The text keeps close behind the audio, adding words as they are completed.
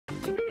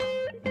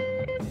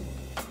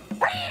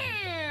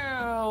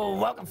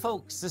Welcome,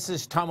 folks. This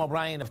is Tom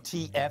O'Brien of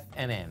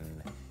TFNN.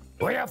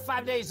 We're here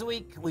 5 days a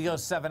week. We go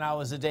 7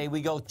 hours a day.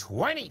 We go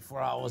 24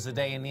 hours a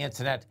day on the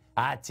internet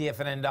at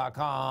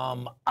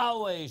TFNN.com.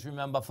 Always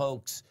remember,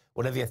 folks,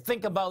 whatever you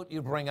think about,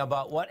 you bring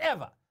about.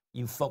 Whatever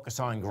you focus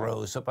on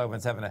grows. Hope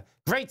everyone's having a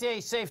great day,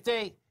 safe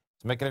day.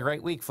 Let's make it a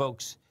great week,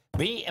 folks.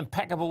 Be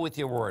impeccable with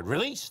your word.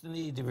 Release the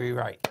need to be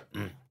right.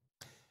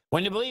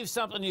 When you believe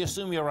something, you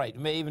assume you're right. You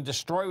may even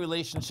destroy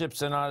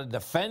relationships in order to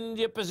defend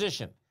your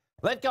position.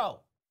 Let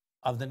go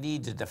of the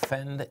need to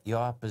defend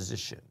your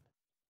position.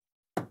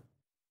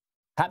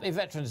 Happy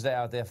Veterans Day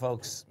out there,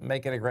 folks.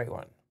 Make it a great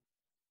one.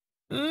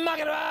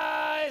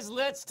 Market-wise,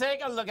 let's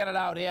take a look at it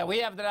out here. We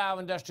have the Dow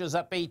Industrials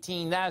up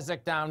 18,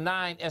 NASDAQ down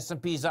 9,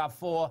 S&P's up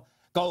 4,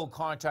 gold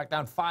contract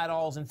down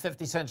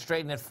 $5.50,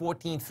 trading at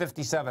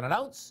 $14.57 an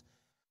ounce.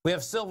 We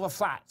have silver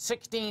flat,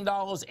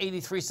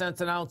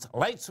 $16.83 an ounce.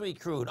 Light sweet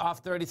crude off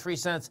 33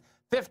 cents,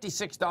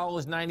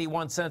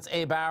 $56.91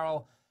 a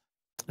barrel.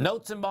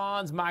 Notes and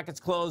bonds, markets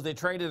closed. They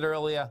traded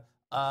earlier.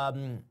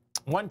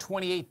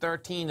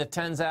 128.13, the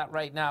 10's at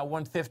right now.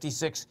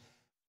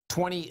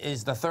 156.20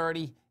 is the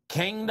 30.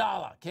 King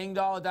dollar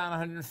down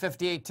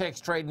 158 ticks,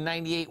 trading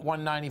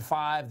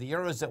 98.195. The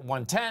euro's at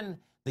 110.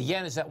 The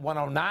yen is at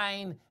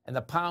 109, and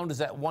the pound is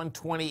at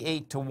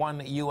 128 to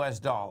 1 US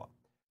dollar.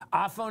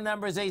 Our phone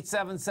number is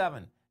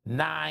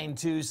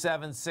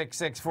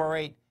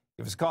 877-927-6648.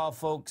 Give us a call,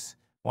 folks.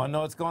 Want to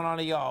know what's going on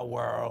in your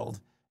world.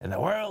 In the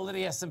world of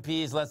the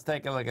S&Ps, let's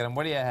take a look at them.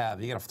 What do you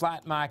have? You got a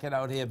flat market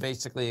out here,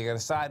 basically. You got a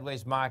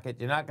sideways market.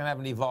 You're not going to have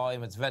any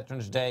volume. It's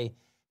Veterans Day.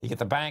 You get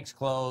the banks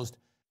closed.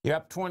 You're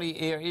up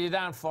 20. You're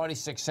down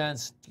 46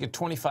 cents. You get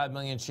 25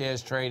 million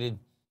shares traded.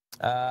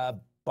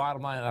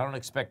 Bottom line, I don't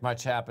expect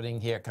much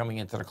happening here coming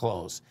into the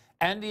close.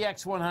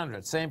 NDX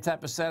 100, same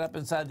type of setup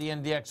inside the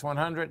NDX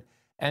 100.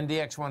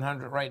 NDX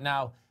 100 right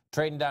now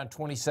trading down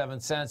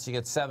 27 cents. You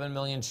get 7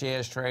 million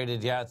shares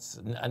traded. Yeah, it's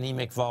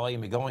anemic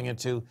volume. You're going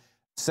into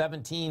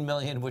 17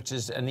 million, which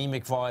is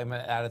anemic volume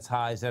at its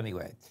highs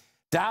anyway.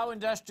 Dow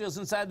Industrials,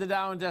 inside the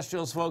Dow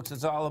Industrials, folks,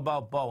 it's all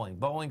about Boeing.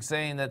 Boeing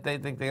saying that they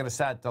think they're going to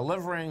start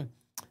delivering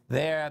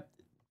their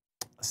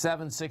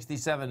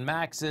 767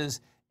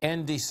 MAXs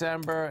in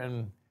December,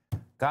 and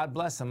God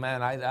bless them,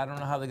 man. I don't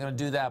know how they're going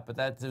to do that, but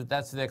that's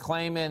what they're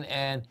claiming.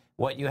 And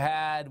what you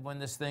had when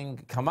this thing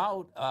come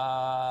out,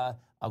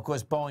 of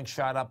course, Boeing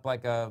shot up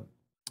like a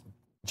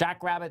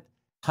jackrabbit,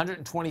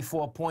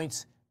 124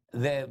 points.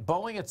 The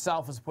Boeing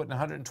itself is putting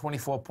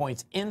 124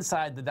 points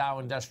inside the Dow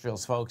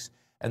Industrials, folks,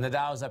 and the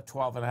Dow's up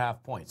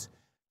 12.5 points.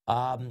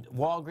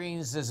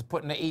 Walgreens is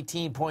putting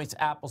 18 points.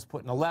 Apple's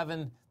putting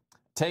 11.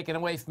 Taken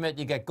away from it,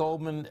 you get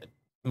Goldman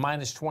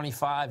minus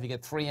 25. You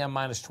get 3M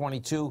minus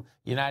 22.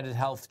 United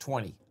Health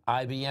 20.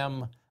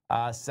 IBM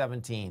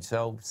 17.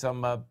 So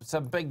some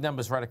big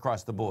numbers right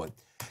across the board.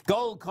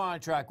 Gold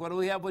contract. What do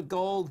we have with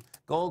gold?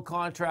 Gold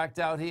contract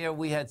out here.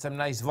 We had some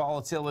nice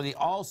volatility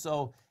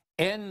also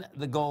in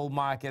the gold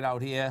market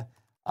out here,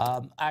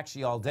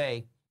 actually all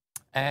day.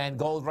 And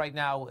gold right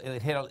now,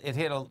 it hit a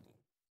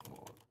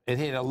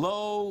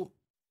low.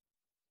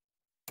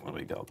 Where do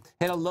we go?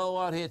 Hit a low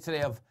out here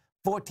today of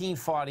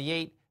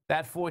 1448.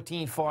 That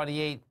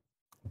 1448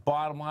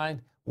 bottom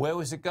line, where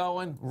was it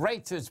going?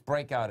 Right to its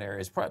breakout area.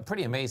 It's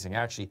pretty amazing,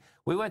 actually.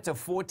 We went to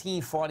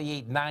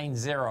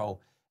 1448.90,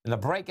 and the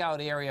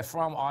breakout area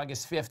from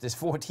August 5th is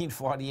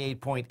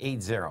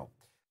 1448.80.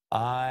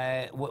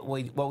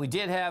 What we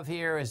did have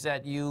here is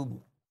that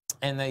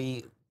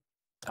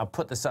I'll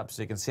put this up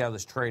so you can see how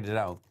this traded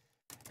out.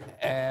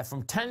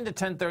 From 10 to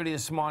 10:30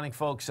 this morning,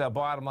 folks,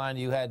 bottom line,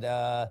 you had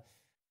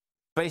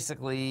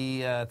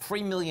basically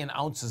 3 million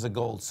ounces of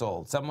gold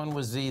sold. Someone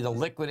was either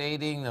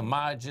liquidating, the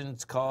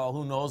margins call,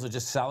 who knows, or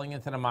just selling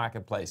into the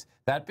marketplace.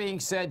 That being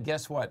said,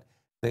 guess what?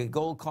 The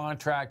gold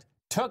contract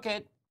took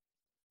it,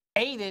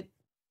 ate it,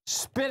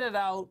 spit it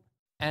out,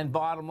 and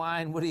bottom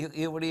line, what are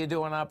you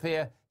doing up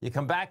here? You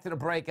come back to the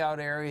breakout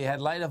area. You had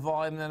lighter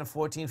volume than a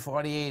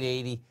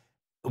 1448.80. It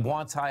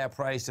wants higher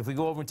price. If we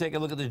go over and take a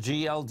look at the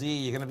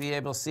GLD, you're going to be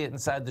able to see it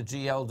inside the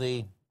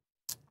GLD.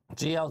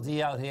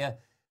 GLD out here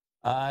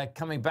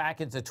coming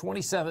back into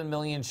 27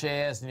 million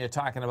shares, and you're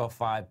talking about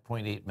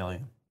 5.8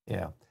 million.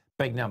 Yeah,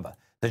 big number.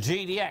 The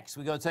GDX,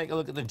 we go take a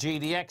look at the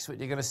GDX, what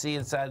you're going to see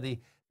inside the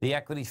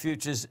equity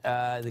futures,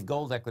 the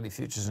gold equity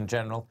futures in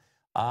general.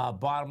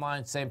 Bottom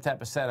line, same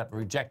type of setup.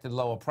 Rejected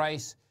lower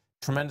price,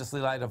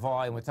 tremendously lighter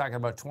volume. We're talking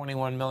about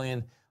 21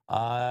 million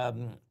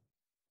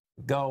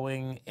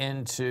going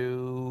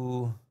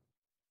into,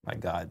 my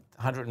God,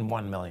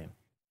 101 million.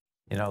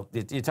 You know,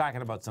 you're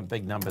talking about some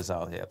big numbers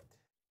out here.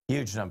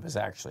 Huge numbers,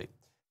 actually.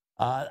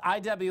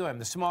 IWM,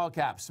 the small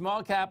caps.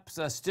 Small caps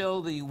are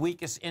still the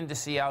weakest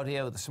index out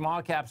here. The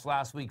small caps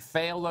last week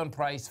failed on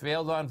price,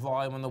 failed on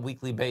volume on the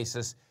weekly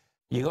basis.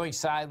 You're going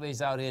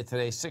sideways out here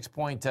today.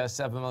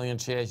 6.7 million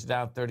shares,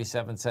 down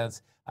 37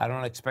 cents. I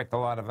don't expect a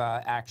lot of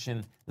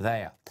action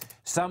there.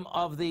 Some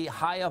of the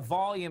higher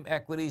volume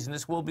equities, and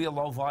this will be a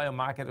low volume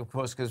market, of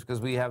course, because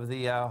we have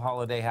the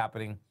holiday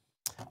happening.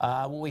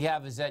 What we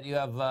have is that you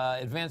have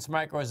Advanced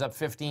Micro is up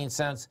 15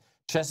 cents.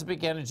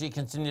 Chesapeake Energy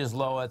continues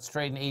low. It's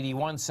trading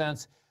 81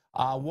 cents.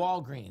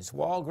 Walgreens.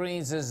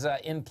 Walgreens is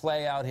in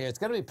play out here. It's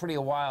going to be pretty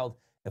wild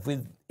if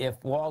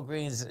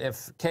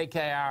KKR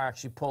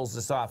actually pulls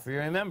this off. If you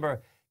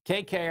remember,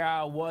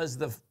 KKR was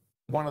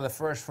one of the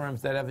first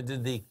firms that ever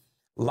did the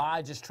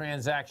largest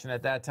transaction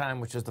at that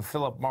time, which was the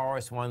Philip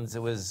Morris ones. It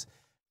was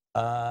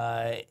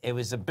a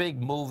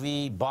big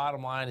movie.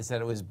 Bottom line is that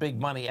it was big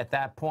money at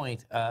that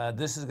point.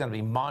 This is going to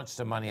be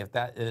monster money at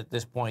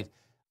this point,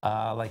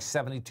 like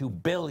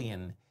 $72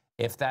 billion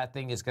if that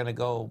thing is going to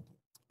go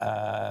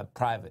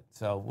private.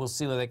 So we'll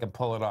see whether they can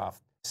pull it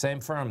off. Same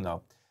firm,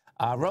 though.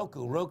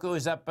 Roku. Roku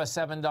is up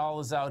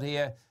 $7 out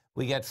here.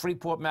 We got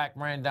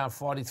Freeport-McMoRan down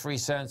 43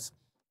 cents.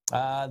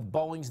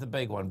 Boeing's the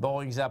big one.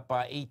 Boeing's up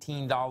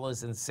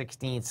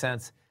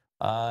 $18.16.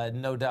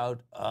 No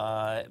doubt,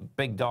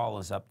 big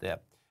dollars up there.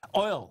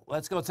 Oil.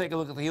 Let's go take a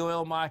look at the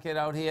oil market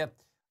out here.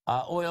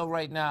 Oil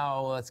right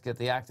now, let's get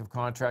the active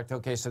contract.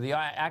 Okay, so the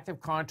active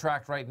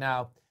contract right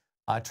now,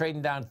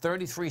 trading down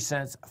 33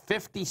 cents,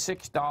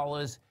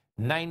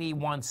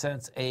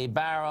 $56.91 a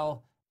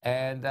barrel.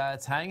 And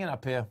it's hanging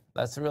up here.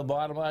 That's the real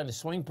bottom line. The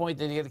swing point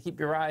that you got to keep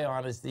your eye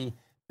on is the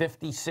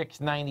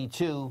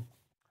 56.92.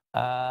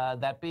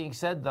 That being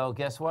said, though,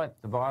 guess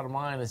what? The bottom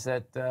line is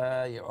that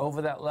you're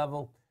over that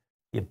level.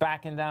 You're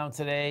backing down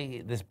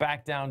today. This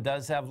back down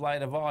does have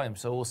lighter volume,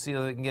 so we'll see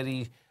if they can get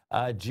any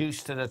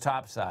juice to the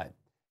top side.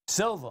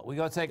 Silver. We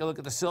go take a look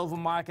at the silver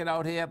market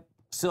out here.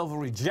 Silver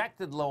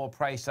rejected lower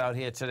price out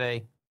here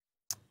today.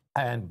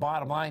 And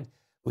bottom line,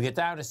 we get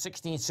down to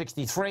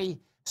 1663.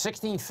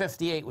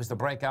 1658 was the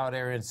breakout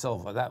area in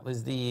silver. That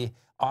was the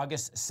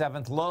August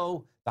 7th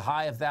low. The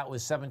high of that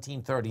was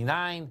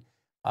 1739.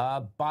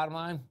 Bottom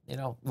line,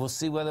 we'll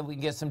see whether we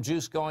can get some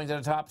juice going to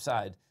the top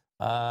side.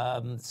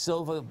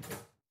 Silver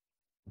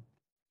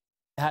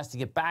has to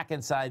get back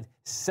inside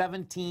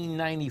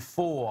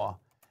 1794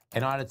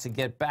 in order to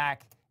get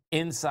back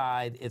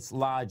inside its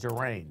larger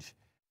range.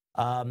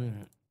 A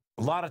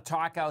lot of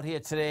talk out here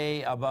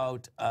today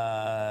about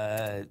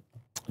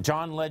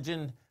John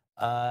Legend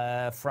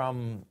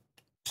from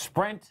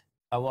Sprint,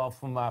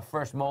 from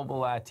First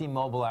Mobile,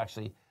 T-Mobile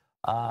actually,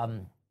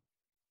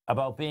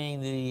 about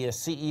being the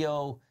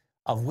CEO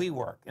of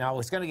WeWork. Now,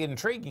 what's going to get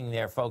intriguing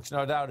there, folks,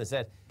 no doubt, is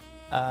that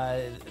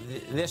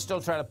they're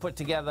still trying to put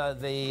together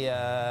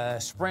the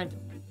Sprint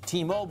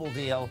T-Mobile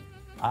deal,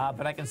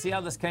 but I can see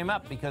how this came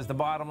up, because the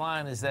bottom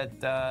line is that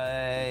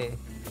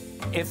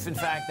if, in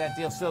fact, that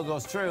deal still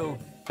goes through,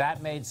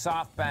 that made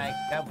SoftBank,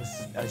 that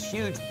was a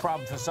huge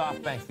problem for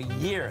SoftBank for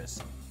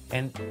years.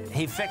 And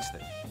he fixed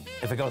it,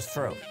 if it goes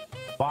through.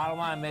 Bottom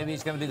line, maybe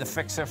he's going to be the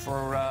fixer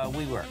for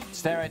WeWork.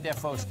 Stay right there,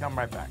 folks. Come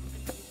right back.